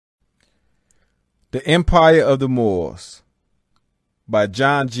The Empire of the Moors by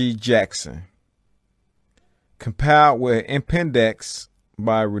John G. Jackson. Compiled with Impendex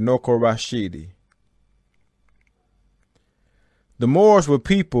by Runoko Rashidi. The Moors were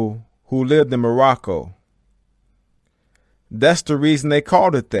people who lived in Morocco. That's the reason they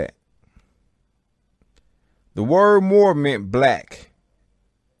called it that. The word Moor meant black.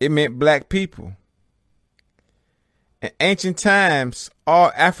 It meant black people. In ancient times,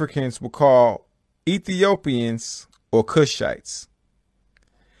 all Africans were called Ethiopians or Cushites.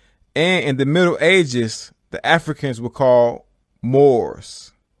 And in the Middle Ages, the Africans were called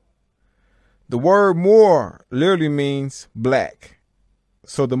Moors. The word Moor literally means black.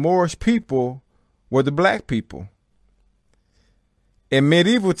 So the Moorish people were the black people. In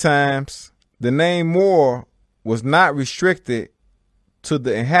medieval times, the name Moor was not restricted to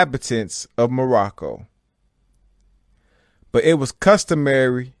the inhabitants of Morocco, but it was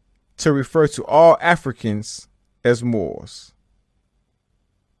customary to refer to all Africans as Moors.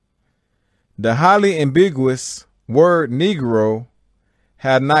 The highly ambiguous word Negro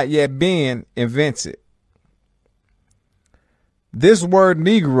had not yet been invented. This word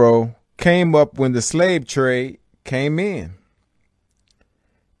Negro came up when the slave trade came in.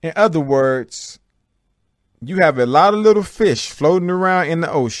 In other words, you have a lot of little fish floating around in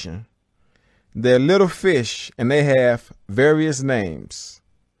the ocean. They're little fish and they have various names.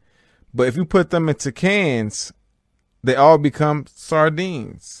 But if you put them into cans, they all become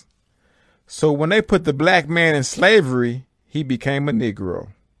sardines. So when they put the black man in slavery, he became a Negro.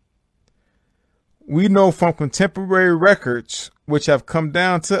 We know from contemporary records, which have come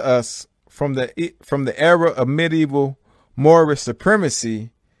down to us from the era of medieval Moorish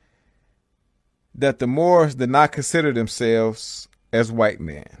supremacy, that the Moors did not consider themselves as white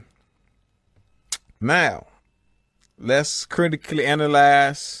men. Now, let's critically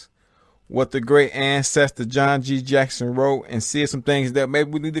analyze what the great ancestor John G. Jackson wrote and see some things that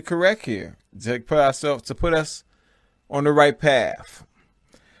maybe we need to correct here to put us on the right path.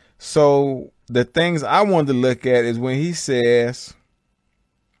 So the things I wanted to look at is when he says,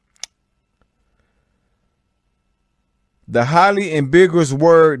 the highly ambiguous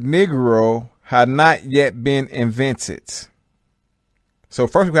word Negro had not yet been invented. So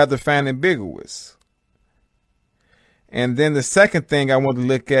first we have to find ambiguous. And then the second thing I want to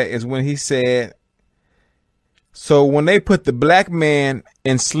look at is when he said, so when they put the black man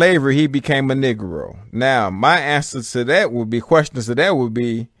in slavery, he became a Negro. Now, my answer to that would be, questions to that would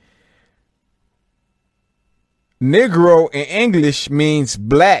be, Negro in English means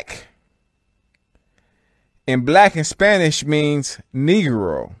black. And black in Spanish means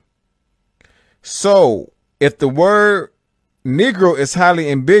Negro. So if the word Negro is highly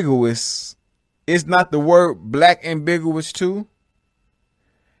ambiguous, is not the word black ambiguous too?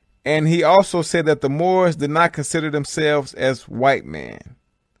 And he also said that the Moors did not consider themselves as white men.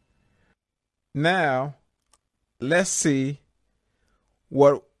 Now, let's see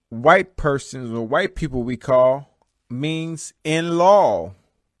what white persons or white people we call means in law.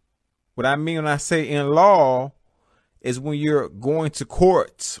 What I mean when I say in law is when you're going to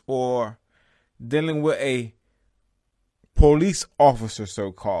court or dealing with a police officer,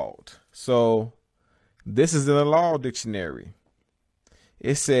 so-called. So this is in the law dictionary.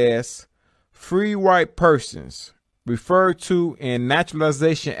 It says, free white persons referred to in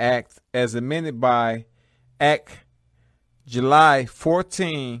Naturalization Act as amended by Act July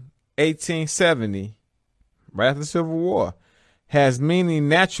 14, 1870, right after the Civil War, has meaning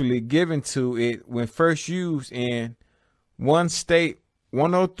naturally given to it when first used in one state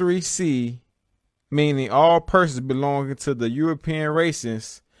 103C, meaning all persons belonging to the European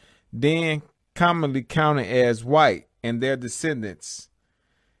races, then commonly counted as white, and their descendants,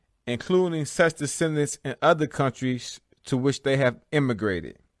 including such descendants in other countries to which they have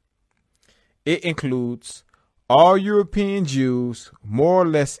immigrated. It includes all European Jews more or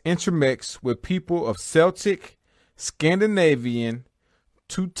less intermixed with people of Celtic, Scandinavian,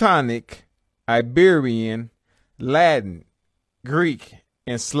 Teutonic, Iberian, Latin, Greek,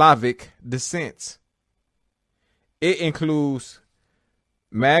 and Slavic descent. It includes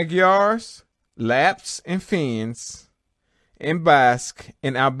Magyars, Lapps and Finns, and Basque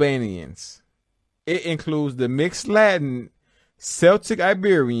and Albanians. It includes the mixed Latin, Celtic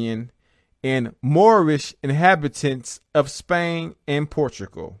Iberian, and Moorish inhabitants of Spain and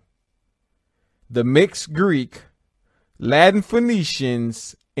Portugal, the mixed Greek, Latin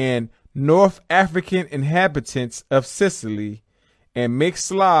Phoenicians, and North African inhabitants of Sicily, and mixed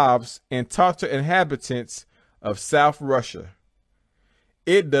Slavs and Tatar inhabitants of South Russia.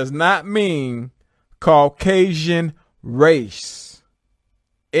 It does not mean Caucasian race,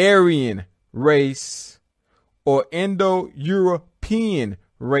 Aryan race, or Indo-European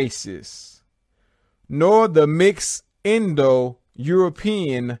races, nor the mixed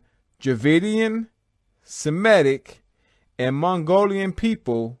Indo-European, Dravidian, Semitic, and Mongolian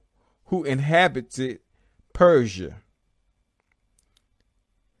people who inhabited Persia.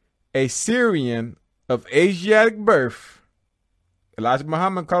 A Syrian of Asiatic birth, Elijah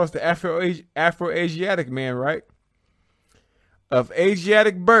Muhammad called us the Afro-Asiatic man, right? Of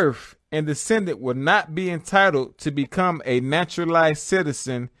Asiatic birth and descendant will not be entitled to become a naturalized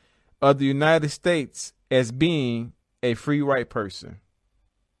citizen of the United States as being a free white person.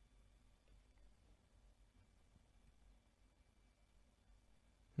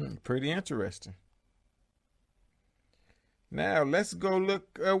 Pretty interesting. Now let's go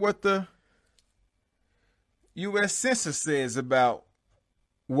look at what the U.S. Census says about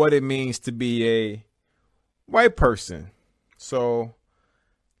what it means to be a white person. So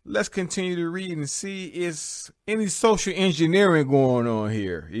let's continue to read and see is any social engineering going on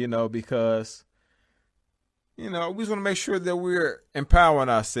here, because, we just want to make sure that we're empowering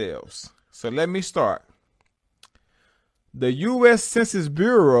ourselves. So let me start. The U.S. Census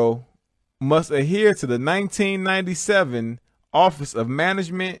Bureau must adhere to the 1997 Office of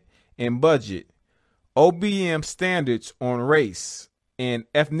Management and Budget, OBM, standards on race and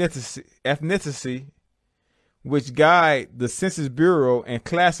ethnicity, which guide the Census Bureau in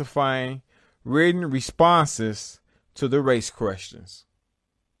classifying written responses to the race questions.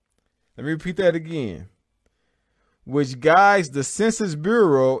 Let me repeat that again. Which guides the Census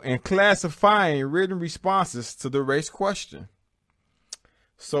Bureau in classifying written responses to the race question.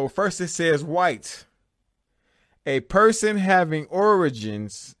 So first it says white. A person having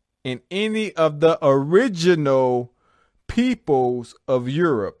origins in any of the original peoples of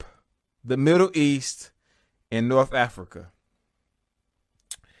Europe, the Middle East, and North Africa.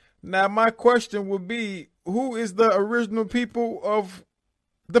 Now my question would be, who is the original people of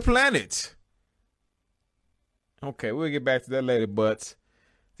the planet? Okay, we'll get back to that later, but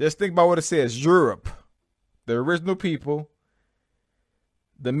just think about what it says. Europe, the original people,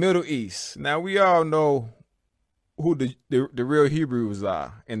 the Middle East. Now, we all know who the real Hebrews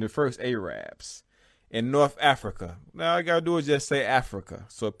are and the first Arabs. In North Africa. Now, all I got to do is just say Africa.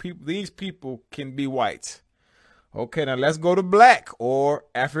 So these people can be white. Okay, now let's go to black or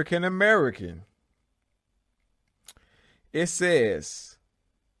African American. It says,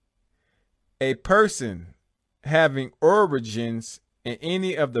 a person having origins in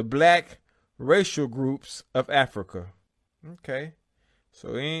any of the black racial groups of Africa. Okay.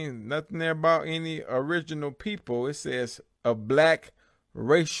 So ain't nothing there about any original people. It says of black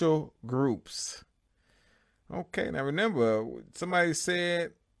racial groups. Okay. Now remember, somebody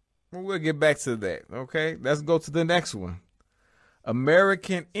said, we'll get back to that. Okay. Let's go to the next one.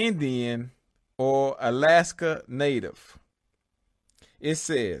 American Indian or Alaska Native. It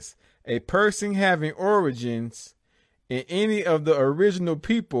says, a person having origins in any of the original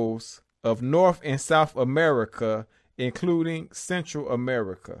peoples of North and South America, including Central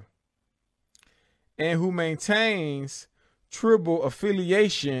America, and who maintains tribal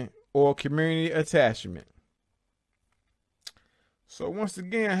affiliation or community attachment. So once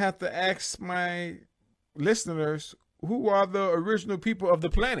again, I have to ask my listeners, who are the original people of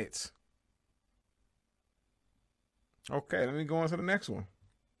the planet? Okay, let me go on to the next one.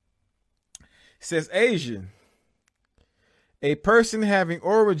 It says Asian. A person having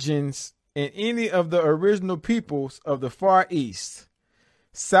origins in any of the original peoples of the Far East,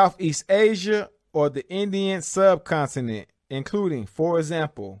 Southeast Asia, or the Indian subcontinent, including, for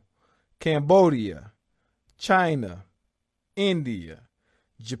example, Cambodia, China, India,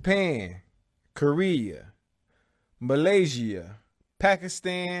 Japan, Korea, Malaysia,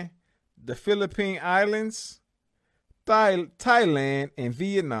 Pakistan, the Philippine Islands, Thailand, and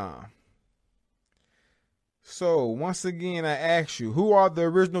Vietnam. So, once again, I ask you, who are the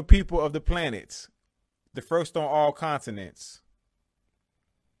original people of the planet? The first on all continents.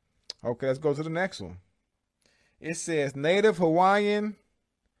 Okay, let's go to the next one. It says Native Hawaiian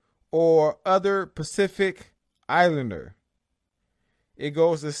or other Pacific Islander. It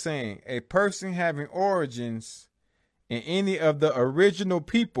goes to saying, a person having origins in any of the original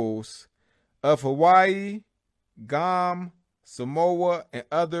peoples of Hawaii, Guam, Samoa, and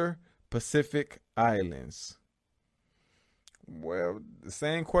other Pacific Islands. Well, the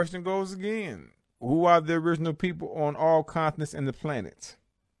same question goes again. Who are the original people on all continents in the planet?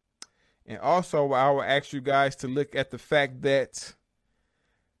 And also, I will ask you guys to look at the fact that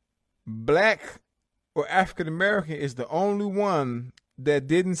black or African American is the only one that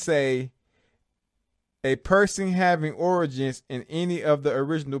didn't say a person having origins in any of the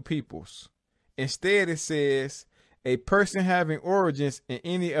original peoples. Instead, it says a person having origins in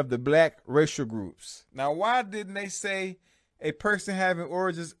any of the black racial groups. Now, why didn't they say a person having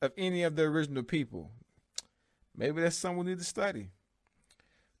origins of any of the original people? Maybe that's something we need to study.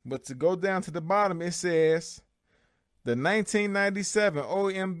 But to go down to the bottom, it says the 1997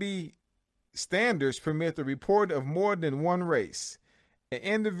 OMB standards permit the report of more than one race. An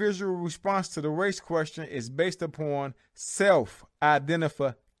individual response to the race question is based upon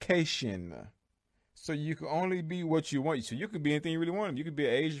self-identification. So you can only be what you want. So you could be anything you really want. You could be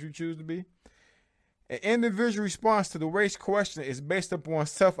an Asian if you choose to be. An individual response to the race question is based upon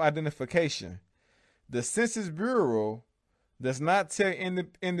self-identification. The Census Bureau does not tell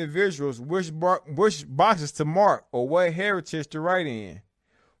individuals which boxes to mark or what heritage to write in.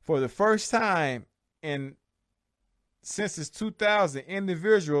 For the first time in Census 2000,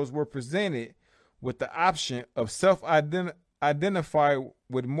 individuals were presented with the option of self-identify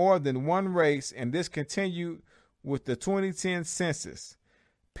with more than one race, and this continued with the 2010 census.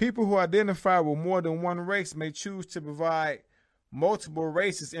 People who identify with more than one race may choose to provide multiple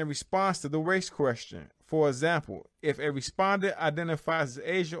races in response to the race question. For example, if a respondent identifies as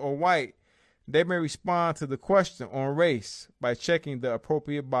Asian or white, they may respond to the question on race by checking the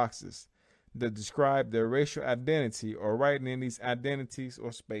appropriate boxes that describe their racial identity or writing in these identities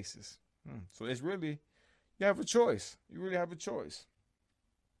or spaces. So it's really, you have a choice. You really have a choice.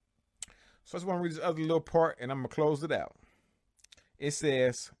 So I just want to read this other little part and I'm going to close it out. It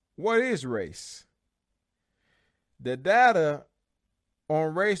says, what is race? The data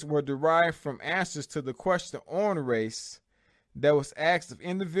on race were derived from answers to the question on race that was asked of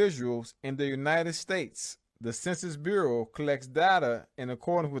individuals in the United States. The Census Bureau collects data in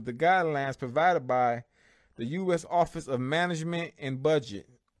accordance with the guidelines provided by the U.S. Office of Management and Budget,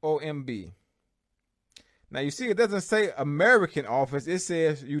 OMB. Now you see, it doesn't say American Office, it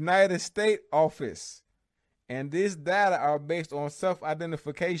says United States Office. And these data are based on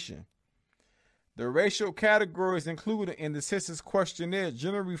self-identification. The racial categories included in the census questionnaire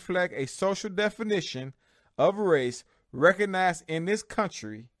generally reflect a social definition of race recognized in this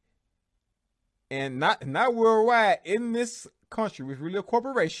country and not worldwide, in this country with really a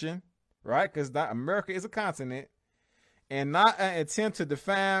corporation, right? Because America is a continent, and not an attempt to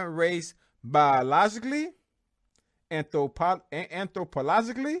define race biologically,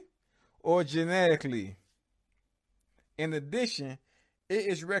 anthropologically, or genetically. In addition, it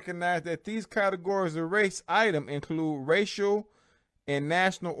is recognized that these categories of race item include racial and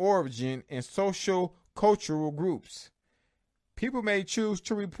national origin and social cultural groups. People may choose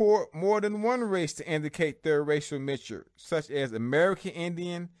to report more than one race to indicate their racial mixture, such as American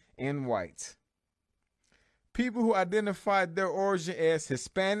Indian and white. People who identify their origin as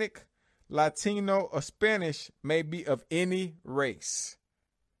Hispanic, Latino, or Spanish may be of any race.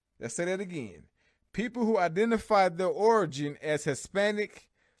 Let's say that again. People who identify their origin as Hispanic,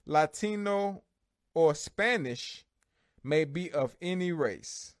 Latino, or Spanish may be of any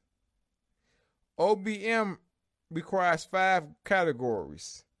race. OBM requires 5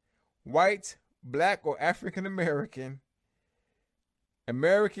 categories: white, black or African American,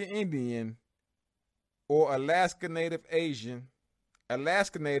 American Indian, or Alaska Native Asian, or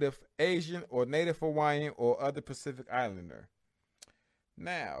Native Hawaiian or other Pacific Islander.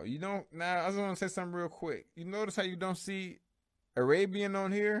 Now, I just want to say something real quick. You notice how you don't see Arabian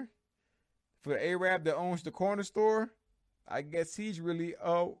on here? For the Arab that owns the corner store? I guess he's really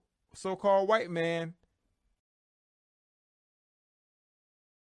a so-called white man